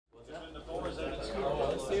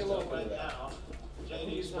a little bit now.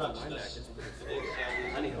 He's not my neck. It's pretty thick.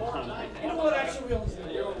 I need a lot of my neck. You know what? Actually,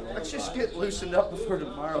 Let's just get loosened up before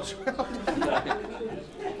tomorrow's round. The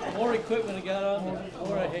more equipment I got on, the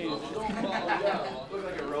more I hate it. Look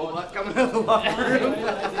like a robot coming out of the locker room.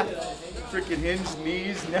 Freaking hinged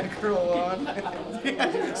knees, neck roll on.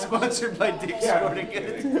 Sponsored by Dick's Sporting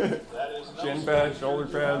Goods. Shin pads, shoulder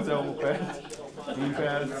pads, elbow pads, knee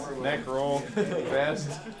pads, neck roll, vest,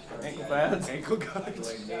 ankle pads, Ankle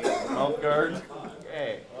guards. mouth guard.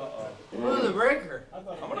 Hey, Ooh, the breaker. I'm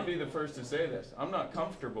gonna be the first to say this. I'm not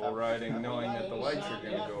comfortable riding knowing that the lights are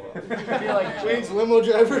gonna go up. You're like Wayne's limo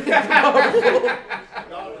driver.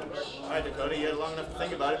 Alright, Dakota, you had long enough to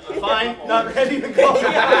think about it. Fine, not ready to go. We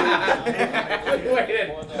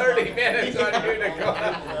waited 30 minutes on you,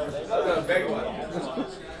 Dakota. That was a big one.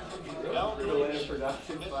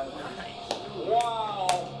 Wow.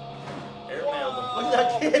 Airmailed them. Look at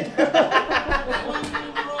that kid.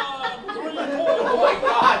 Oh my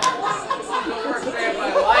God. This is the worst day of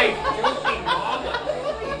my life.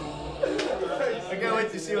 I can't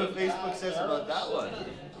wait to see what Facebook says about that one.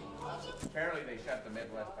 Apparently they shut the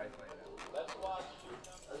Midwest Pipeline down. Let's watch.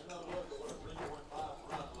 There's no look at what a 3.5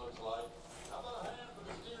 front looks like. How about a hand for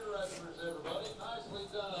the steer wrestlers, everybody? Nicely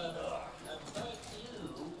done. And thank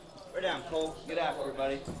you. We're down, Cole. Get after it,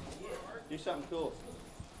 buddy. Do something cool.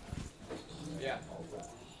 Yeah.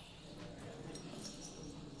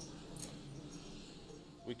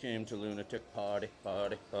 We came to lunatic party,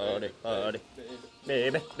 party, party, party.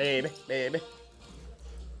 Baby, baby, baby.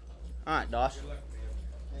 All right, Doss.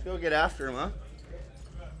 Let's go get after him, huh?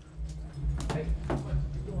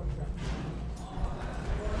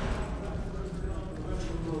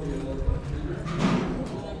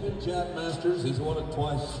 Jack Masters, he's won it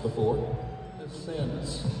twice before. It's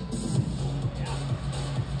Sims.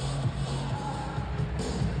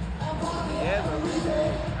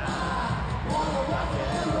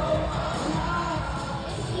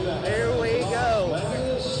 There we go.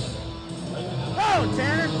 Go,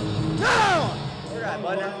 Tanner. Go! All right,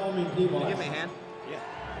 Budner. Give me a hand. Yeah.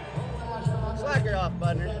 Slack it off,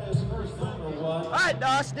 Budner. All right,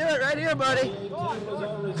 Doss, do it right here, buddy. Go! Go!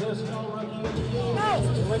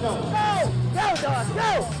 Go, Doss,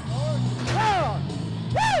 go! Go!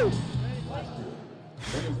 Woo!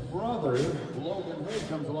 And his brother, Logan Hood,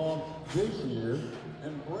 comes along this year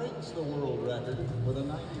and breaks the world record with a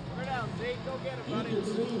 90. We're down, Zeke. Go get it, buddy. You can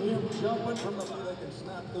see him jumping from the they can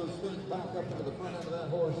snap those feet back up into the front end of that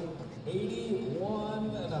horse.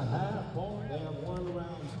 81.5 points. They have 1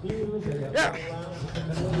 round spears. They have 1 round.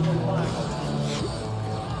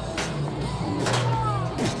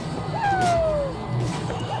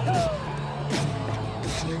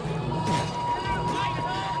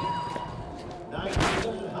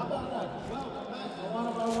 How about that? Welcome back to one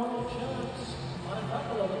of our world champs on a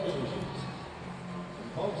couple of occasions.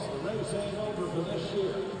 Folks, the race ain't over for this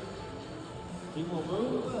year. He will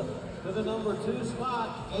move to the number 2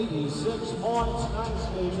 spot. 86 points.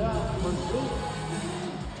 Nicely done for Zeke.